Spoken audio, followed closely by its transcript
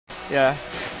Yeah.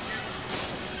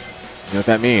 You know what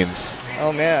that means?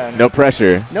 Oh, man. No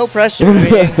pressure. No pressure. I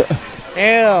mean,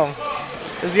 damn.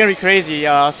 This is going to be crazy.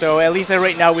 So at least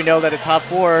right now we know that the top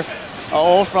 4 are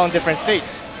all from different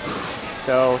states.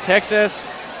 So Texas,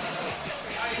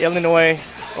 Illinois,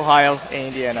 Ohio, and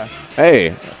Indiana.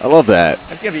 Hey, I love that.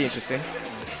 That's going to be interesting.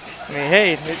 I mean,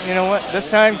 hey, you know what? This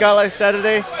time, Gala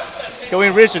Saturday,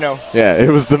 going regional. Yeah, it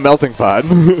was the melting pot.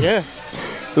 Yeah.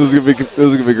 This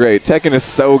is gonna be great. Tekken is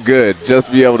so good just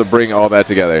to be able to bring all that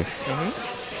together.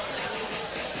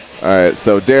 All right,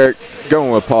 so Derrick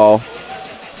going with Paul,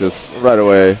 just right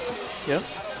away. Yep.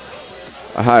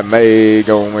 Hi May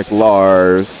going with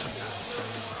Lars.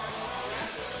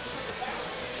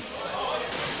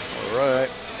 All right.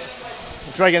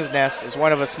 Dragon's Nest is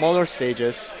one of the smaller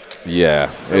stages. Yeah.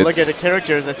 So look at the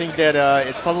characters. I think that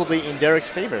it's probably in Derrick's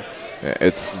favor. Yeah,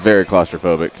 it's very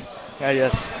claustrophobic.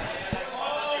 Yes.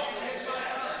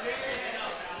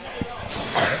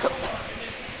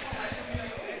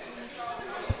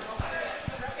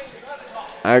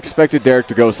 I expected Derrick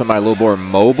to go with somebody a little more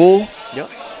mobile. Yep.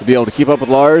 To be able to keep up with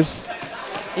Lars.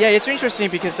 Yeah, it's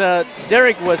interesting because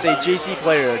Derrick was a JC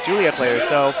player, Julia player.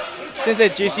 So since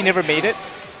that JC never made it,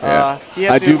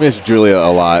 I do miss Julia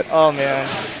a lot. Oh man,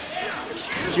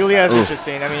 Julia is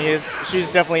interesting. I mean, she's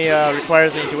definitely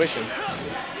requires intuition.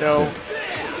 So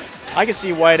I can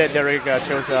see why that Derrick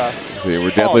chose. See, we're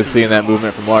definitely seeing that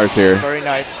movement from Lars here. Very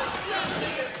nice.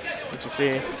 Good to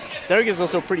see. Derrick is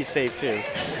also pretty safe too.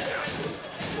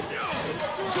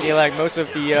 See, like most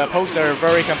of the pokes are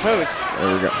very composed.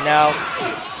 There we go. Now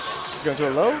he's going to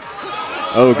a low.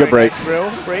 Oh, good break. Nice throw,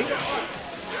 break.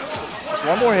 Just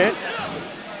one more hit.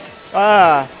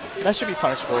 That should be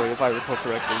punishable if I recall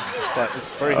correctly. But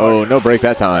it's very hard. Oh, no break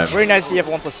that time. Very nice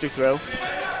DF1+2 throw.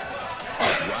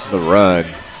 The run.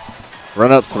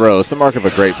 Run up throw. It's the mark of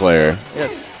a great player.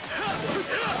 Yes.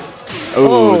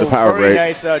 Oh, the power very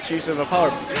break. Nice choose of a power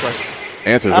crush.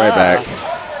 Answers right back.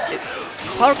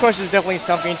 Power crush is definitely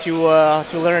something to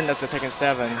learn as a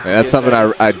Tekken7. Yeah, that's something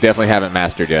I definitely haven't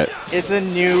mastered yet. It's a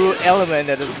new element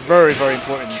that is very, very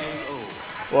important.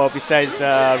 Well, besides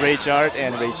Rage Art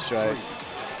and Rage Strike.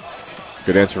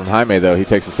 Good answer from Jaime, though. He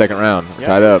takes the second round. Yep.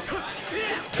 Tied up.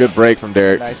 Good break from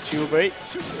Derrick. Nice 2 break.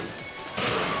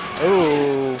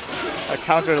 Oh, a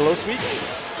counter to low sweep.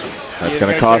 That's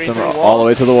going to cost him all the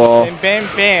way to the wall. And bam,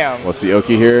 bam. What's the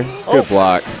Oki here? Good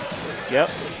block.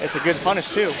 Yep, it's a good punish,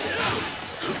 too.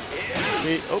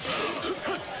 See,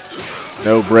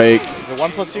 no break. It's a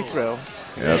 1+2 throw.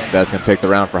 Yep, that's going to take the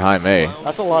round for Jaime.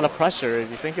 That's a lot of pressure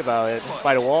if you think about it,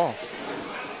 by the wall.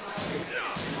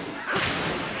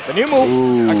 The new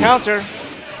move, a counter.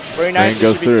 Very nice. He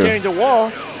should be clearing the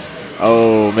wall.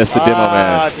 Oh, missed the demo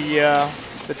man.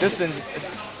 The distant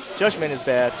judgment is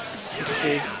bad. You can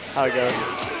see how it goes.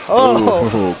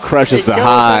 Oh, crushes the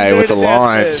high with the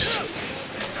launch.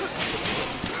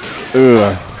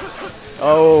 Ugh.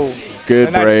 Oh,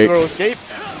 good break. Nice throw escape.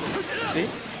 See?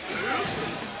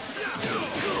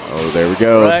 Oh, there we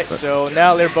go. All right, so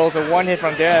now they're both a 1 hit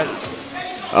from death.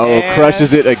 Oh, and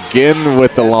crushes it again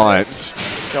with the launch.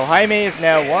 So Jaime is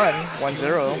now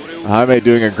 1-0. Jaime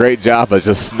doing a great job of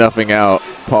just snuffing out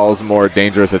Paul's more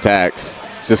dangerous attacks.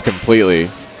 Just completely.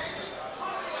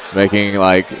 Making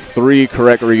like 3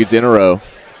 correct reads in a row.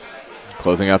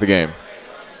 Closing out the game.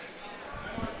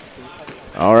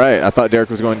 All right, I thought Derrick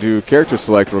was going to character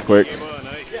select real quick.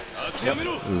 Yep.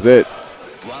 This is it.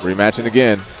 Rematching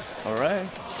again. All right.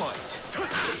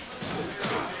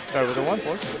 Start with a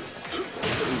 1-4.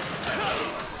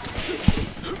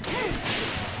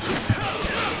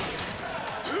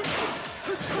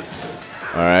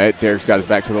 All right, Derrick's got his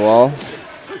back to the wall.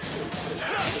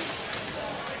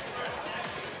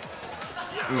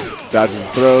 Dodges the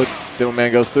throw. Demo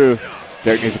man goes through.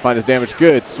 Derrick needs to find his damage.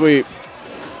 Good sweep.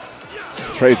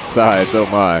 Trades sides. Oh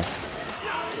my.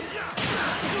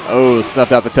 Oh,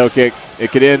 snuffed out the toe kick.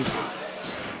 It could end.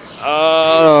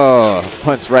 Oh,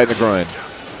 punch right in the groin.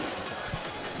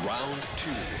 Round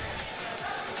 2.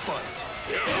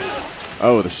 Fight.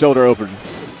 Oh, the shoulder opened.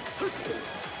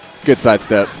 Good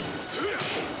sidestep.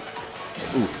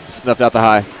 Ooh, snuffed out the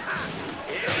high.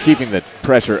 Keeping the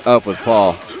pressure up with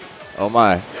Paul. Oh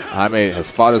my. Jaime has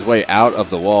fought his way out of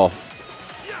the wall.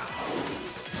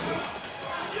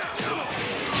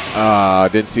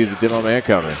 Didn't see the demo man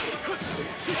coming.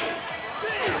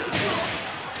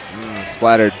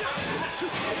 Splattered.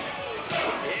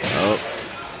 Oh,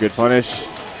 good punish.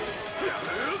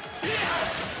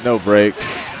 No break.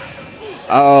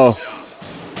 Oh.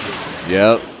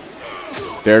 Yep.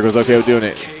 Derrick was okay with doing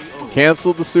it.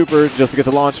 Canceled the super just to get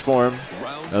the launch for him.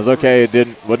 That was okay. It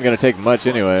wasn't going to take much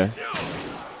anyway.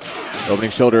 Opening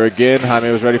shoulder again.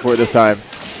 Jaime was ready for it this time.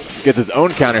 Gets his own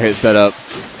counter hit set up.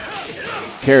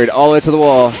 Carried all the way to the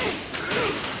wall.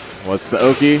 What's the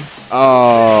Oki?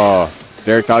 Oh,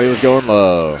 Derrick thought he was going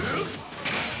low.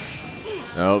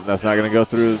 Nope, that's not going to go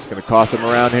through. It's going to cost him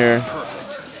around here.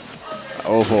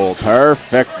 Oh,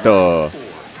 perfecto.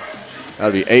 That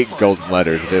would be 8 golden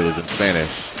letters if it was in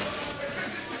Spanish.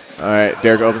 All right,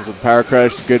 Derrick opens with power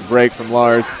crush. Good break from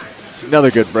Lars.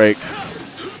 Another good break.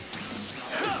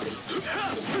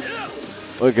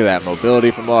 Look at that mobility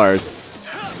from Lars.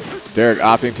 Derrick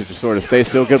opting to just sort of stay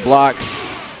still. Good block.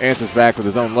 Answers back with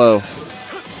his own low.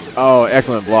 Oh,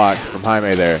 excellent block from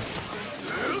Jaime there.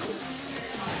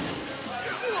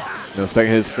 No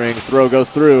second hit string. Throw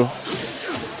goes through.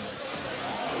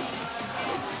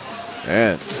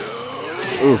 And,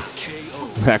 ooh,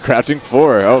 that crouching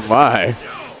 4. Oh, my.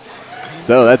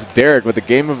 So that's Derrick with a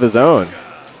game of his own.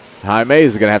 Jaime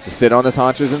is going to have to sit on his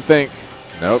haunches and think.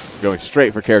 Nope, going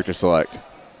straight for character select.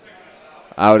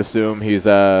 I would assume he's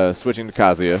switching to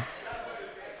Kazuya.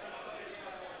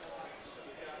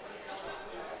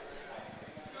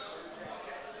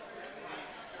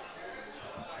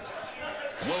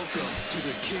 Welcome to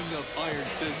the King of Iron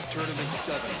Fist Tournament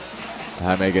 7.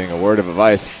 Jaime getting a word of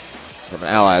advice from an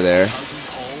ally there.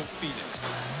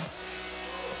 Phoenix.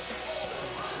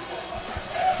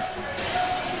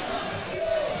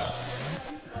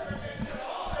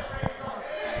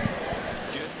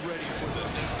 Get ready for the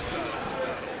next battle.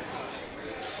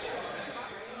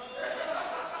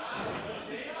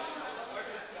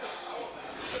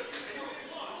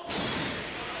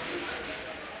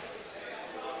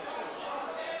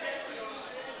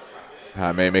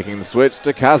 Jaime making the switch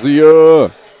to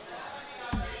Kazuya.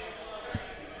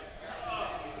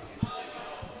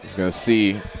 He's going to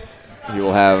see he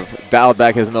will have dialed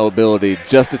back his mobility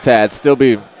just a tad. Still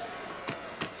be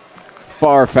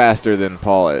far faster than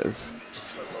Paul is.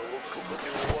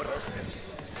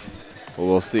 Well,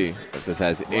 we'll see if this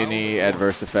has any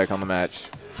adverse effect on the match.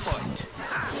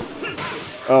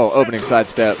 Oh, opening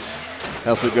sidestep.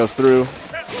 Hell sweep goes through.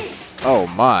 Oh,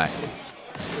 my.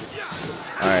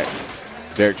 All right.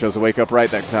 Derrick chose to wake up right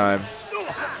that time.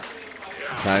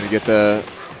 Trying to get the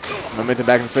momentum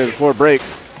back in his favor before it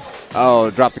breaks. Oh,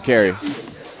 drop the carry.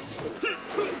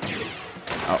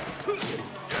 Oh,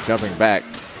 jumping back.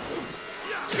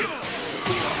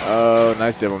 Oh,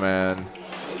 nice demo, man.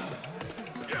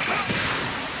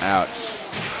 Ouch.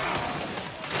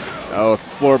 Oh,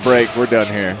 floor break. We're done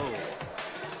here.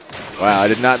 Wow, I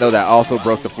did not know that also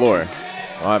broke the floor.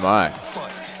 My, my.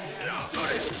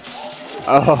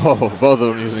 Oh, both of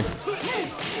them using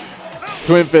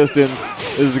twin pistons.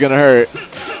 This is going to hurt.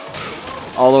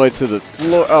 All the way to the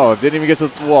floor. Oh, didn't even get to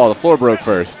the wall. The floor broke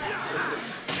first.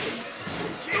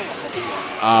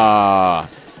 Ah,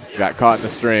 got caught in the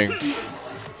string.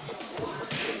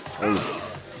 Ooh,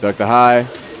 duck the high.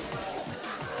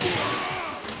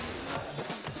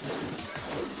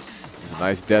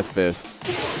 Nice death fist.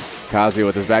 Kazuya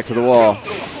with his back to the wall.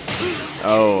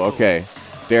 Oh, okay.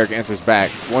 Derrick answers back.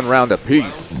 1 round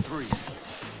apiece.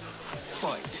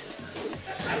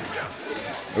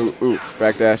 Ooh, ooh,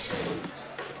 backdash.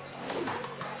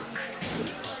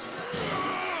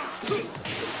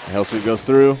 Hell sweep goes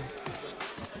through.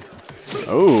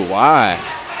 Oh, why?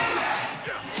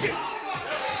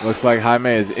 Looks like Jaime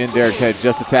is in Derrick's head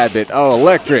just a tad bit. Oh,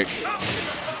 electric.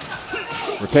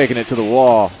 We're taking it to the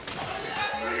wall.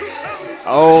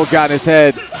 Oh, got in his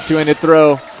head. 2-handed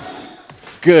throw.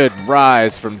 Good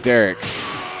rise from Derrick.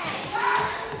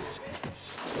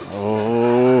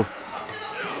 Oh.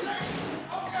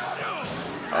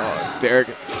 Oh, Derrick.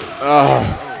 Oh.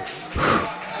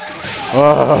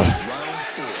 Oh.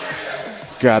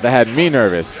 God, that had me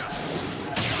nervous.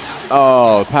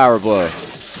 Oh, power blow.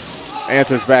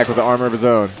 Answers back with the armor of his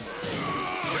own.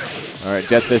 All right,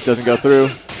 Death Fist doesn't go through.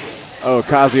 Oh,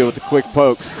 Kazuya with the quick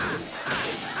pokes.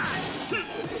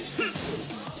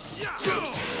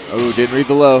 Oh, didn't read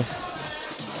the low.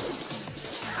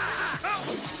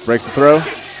 Breaks the throw.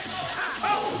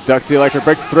 Ducks the electric,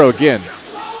 breaks the throw again.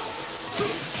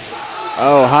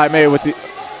 Oh, Jaime with the...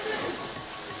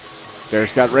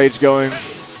 Derrick's got rage going.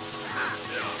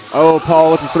 Oh,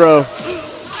 Paul with the throw.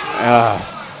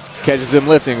 Catches him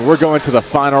lifting. We're going to the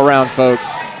final round,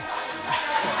 folks.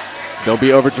 Don't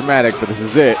be over dramatic, but this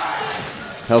is it.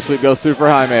 Hell sweep goes through for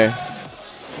Jaime.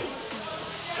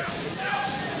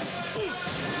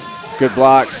 Good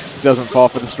blocks. Doesn't fall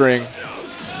for the string.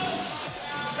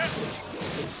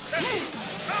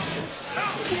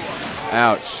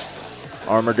 Ouch.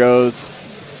 Armor goes.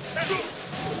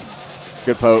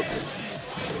 Good poke.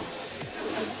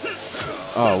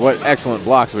 Oh, what excellent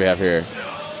blocks we have here.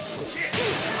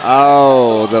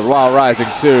 Oh, the while rising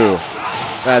too.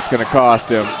 That's going to cost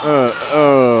him.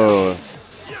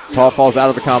 Paul falls out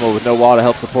of the combo with no wall to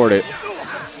help support it.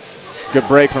 Good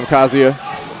break from Kazuya.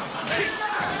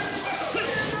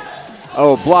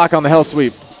 Oh, block on the hell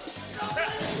sweep.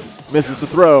 Misses the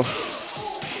throw.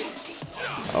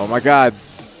 Oh my God.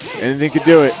 Anything could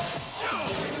do it.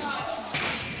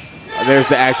 And there's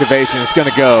the activation. It's going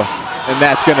to go. And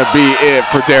that's going to be it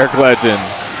for Derrick Legend.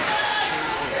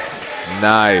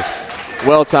 Nice.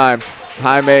 Well timed.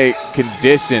 Jaime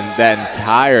conditioned that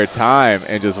entire time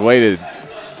and just waited